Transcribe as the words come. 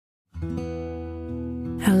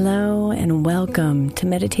Hello and welcome to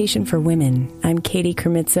Meditation for Women. I'm Katie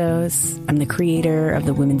Kremitzos. I'm the creator of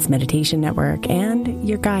the Women's Meditation Network and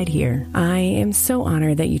your guide here. I am so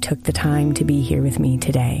honored that you took the time to be here with me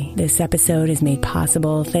today. This episode is made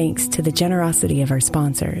possible thanks to the generosity of our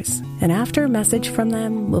sponsors. And after a message from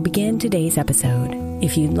them, we'll begin today's episode.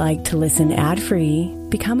 If you'd like to listen ad-free,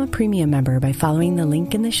 become a premium member by following the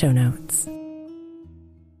link in the show notes.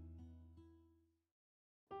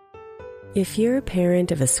 If you're a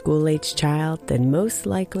parent of a school-aged child, then most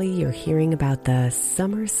likely you're hearing about the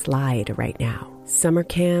summer slide right now. Summer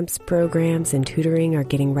camps, programs, and tutoring are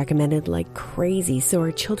getting recommended like crazy so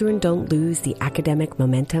our children don't lose the academic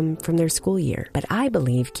momentum from their school year. But I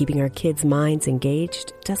believe keeping our kids' minds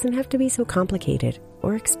engaged doesn't have to be so complicated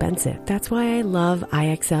or expensive. That's why I love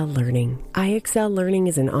IXL Learning. IXL Learning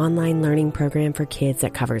is an online learning program for kids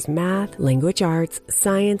that covers math, language arts,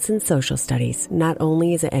 science, and social studies. Not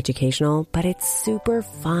only is it educational, but it's super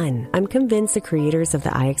fun. I'm convinced the creators of the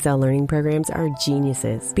IXL Learning programs are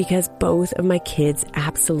geniuses because both of my kids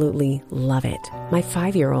absolutely love it. My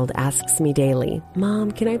 5-year-old asks me daily,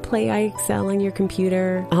 "Mom, can I play IXL on your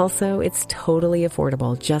computer?" Also, it's totally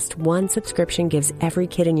affordable. Just one subscription gives every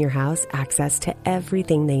kid in your house access to everything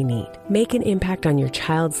they need. Make an impact on your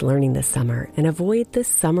child's learning this summer and avoid the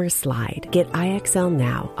summer slide. Get IXL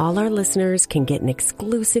now. All our listeners can get an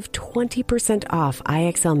exclusive 20% off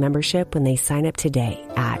IXL membership when they sign up today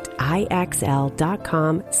at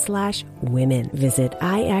IXL.com/women. Visit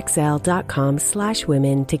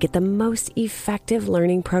IXL.com/women to get the most effective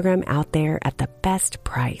learning program out there at the best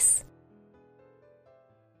price.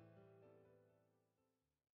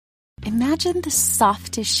 Imagine the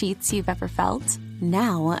softest sheets you've ever felt.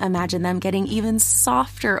 Now imagine them getting even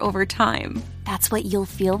softer over time. That's what you'll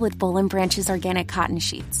feel with Boll & Branch's organic cotton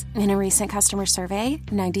sheets. In a recent customer survey,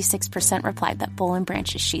 96% replied that Boll &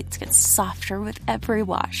 Branch's sheets get softer with every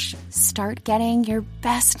wash. Start getting your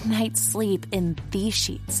best night's sleep in these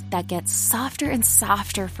sheets that get softer and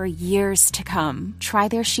softer for years to come. Try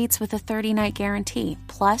their sheets with a 30-night guarantee,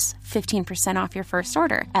 plus 15% off your first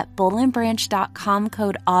order at bollandbranch.com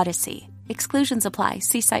code Odyssey. Exclusions apply.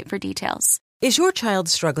 See site for details. Is your child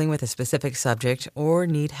struggling with a specific subject or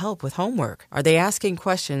need help with homework? Are they asking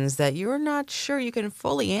questions that you're not sure you can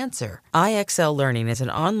fully answer? IXL Learning is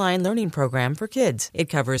an online learning program for kids. It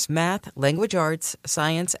covers math, language arts,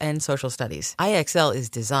 science, and social studies. IXL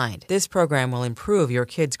is designed. This program will improve your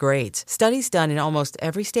kids' grades. Studies done in almost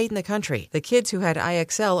every state in the country. The kids who had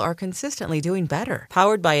IXL are consistently doing better.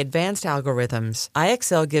 Powered by advanced algorithms,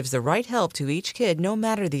 IXL gives the right help to each kid no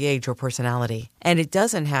matter the age or personality. And it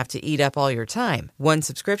doesn't have to eat up all your time. One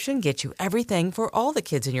subscription gets you everything for all the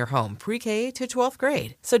kids in your home, pre-K to 12th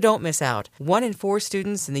grade. So don't miss out. 1 in 4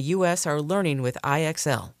 students in the U.S. are learning with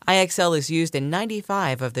IXL. IXL is used in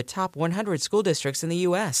 95 of the top 100 school districts in the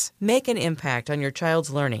U.S. Make an impact on your child's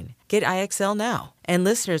learning. Get IXL now. And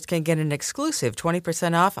listeners can get an exclusive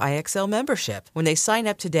 20% off IXL membership when they sign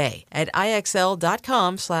up today at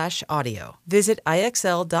IXL.com/audio. Visit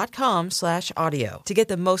IXL.com/audio to get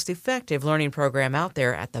the most effective learning program out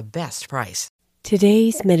there at the best price.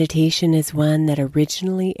 Today's meditation is one that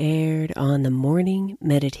originally aired on the Morning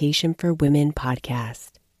Meditation for Women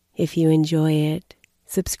podcast. If you enjoy it,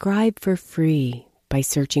 subscribe for free by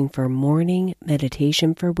searching for Morning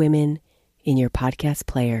Meditation for Women in your podcast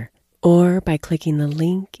player, or by clicking the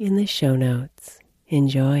link in the show notes.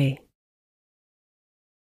 Enjoy.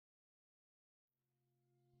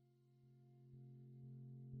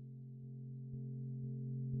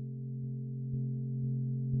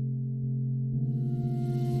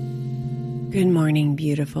 Good morning,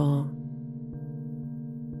 beautiful.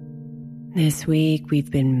 This week we've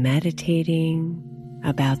been meditating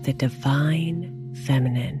about the divine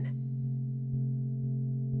feminine.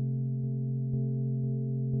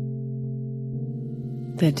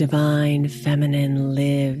 The divine feminine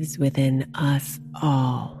lives within us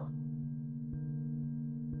all.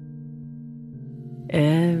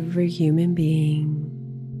 Every human being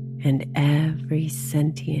and every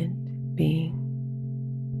sentient being.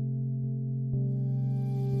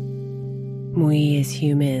 We as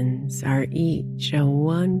humans are each a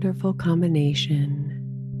wonderful combination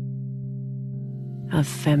of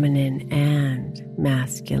feminine and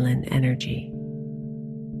masculine energy.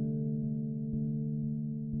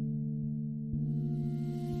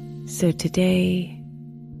 So today,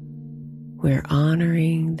 we're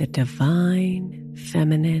honoring the divine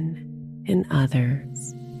feminine in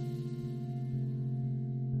others,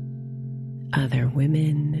 other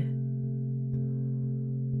women,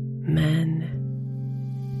 men,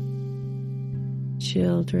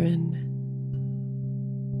 children,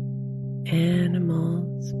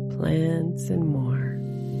 animals, plants, and more.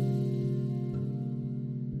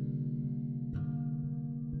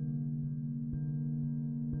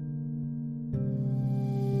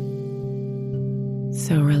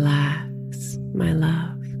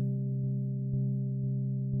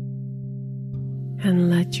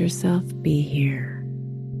 and let yourself be here.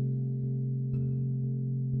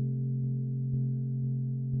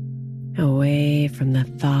 Away from the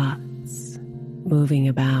thoughts moving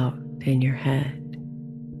about in your head.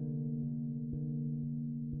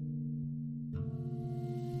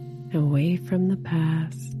 Away from the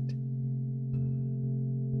past.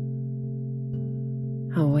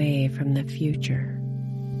 Away from the future.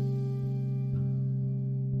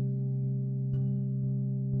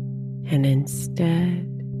 And instead,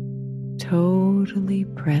 totally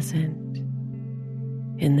present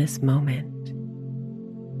in this moment.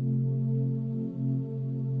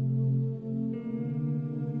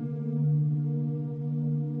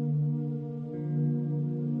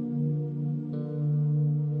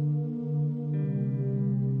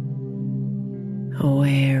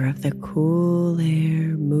 Aware of the cool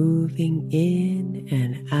air moving in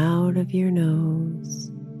and out of your nose.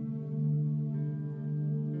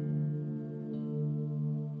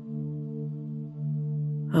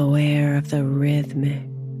 Aware of the rhythmic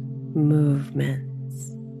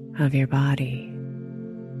movements of your body.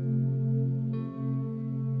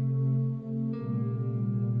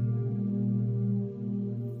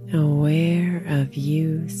 Aware of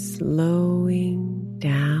you slowing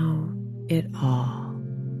down it all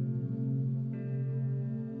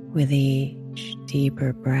with each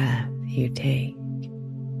deeper breath you take.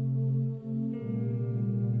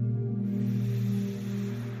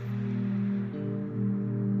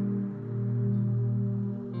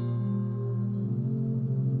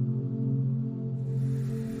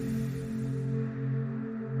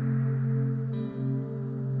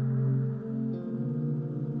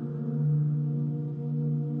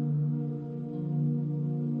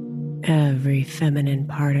 Every feminine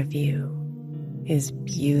part of you is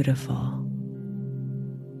beautiful,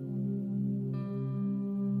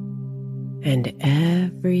 and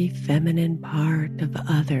every feminine part of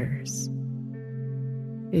others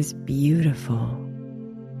is beautiful.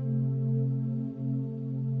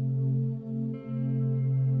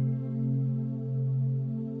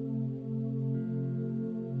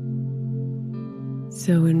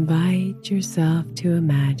 So invite yourself to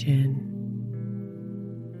imagine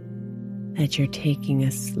that you're taking a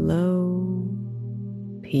slow,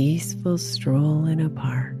 peaceful stroll in a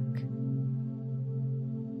park.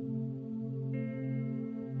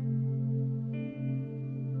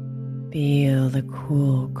 Feel the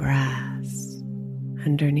cool grass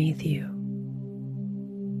underneath you.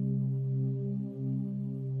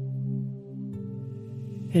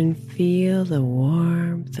 And feel the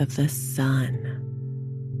warmth of the sun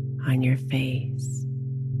on your face.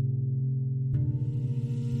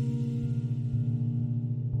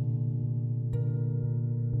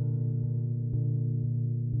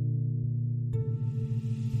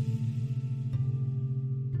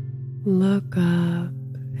 Look up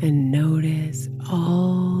and notice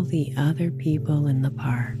all the other people in the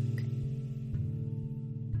park.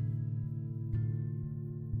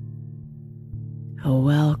 A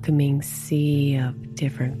welcoming sea of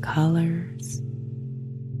different colors,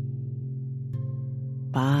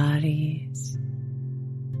 bodies,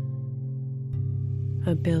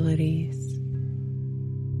 abilities,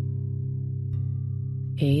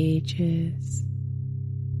 ages,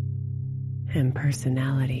 and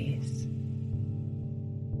personalities.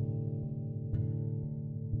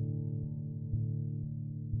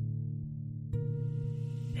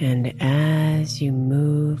 And as you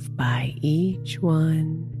move by each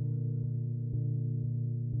one,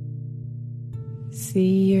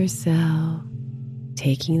 see yourself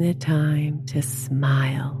taking the time to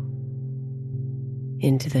smile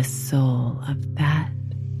into the soul of that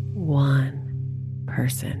one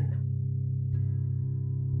person.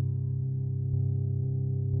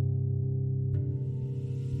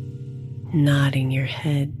 Nodding your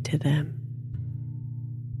head to them,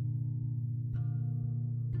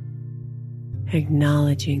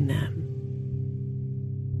 acknowledging them,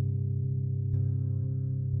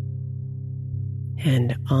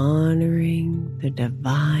 and honoring the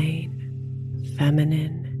divine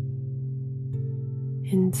feminine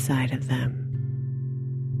inside of them.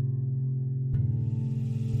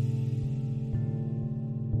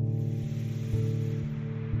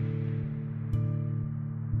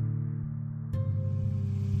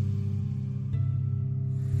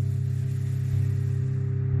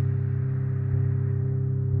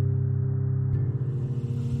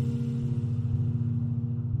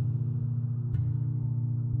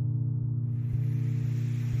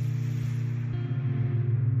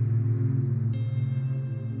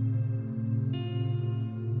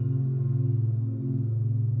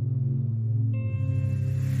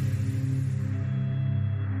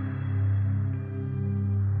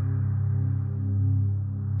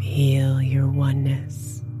 Feel your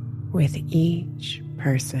oneness with each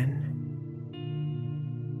person.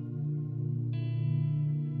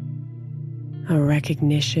 A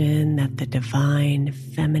recognition that the divine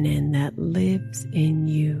feminine that lives in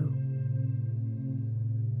you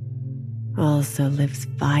also lives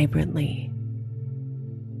vibrantly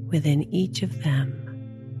within each of them.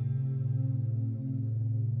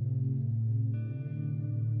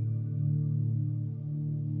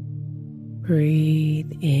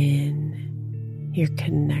 Breathe in your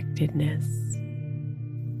connectedness.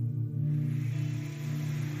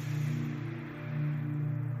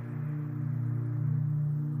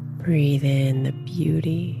 Breathe in the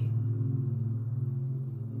beauty.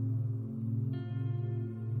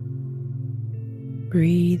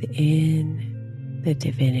 Breathe in the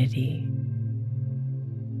divinity.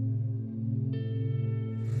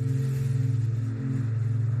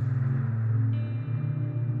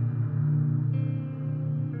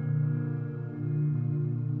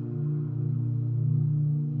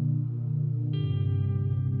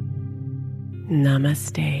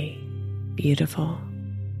 Namaste, beautiful.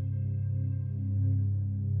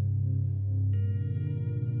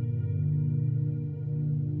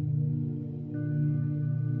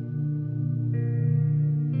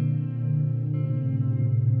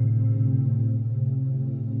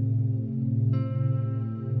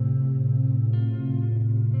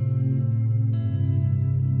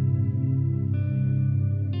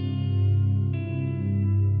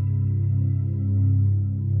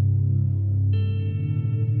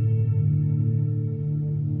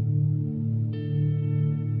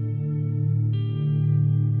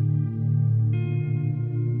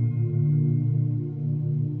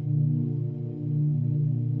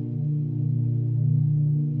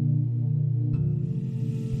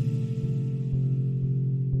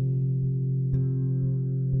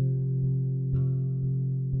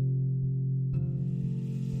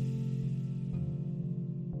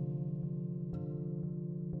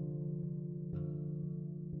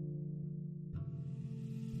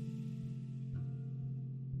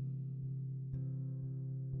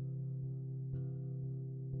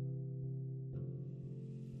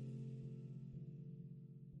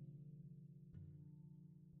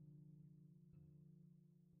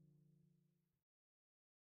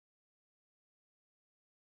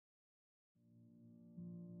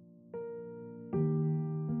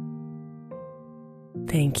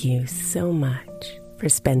 Thank you so much for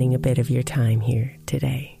spending a bit of your time here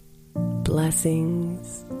today.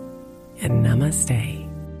 Blessings and namaste.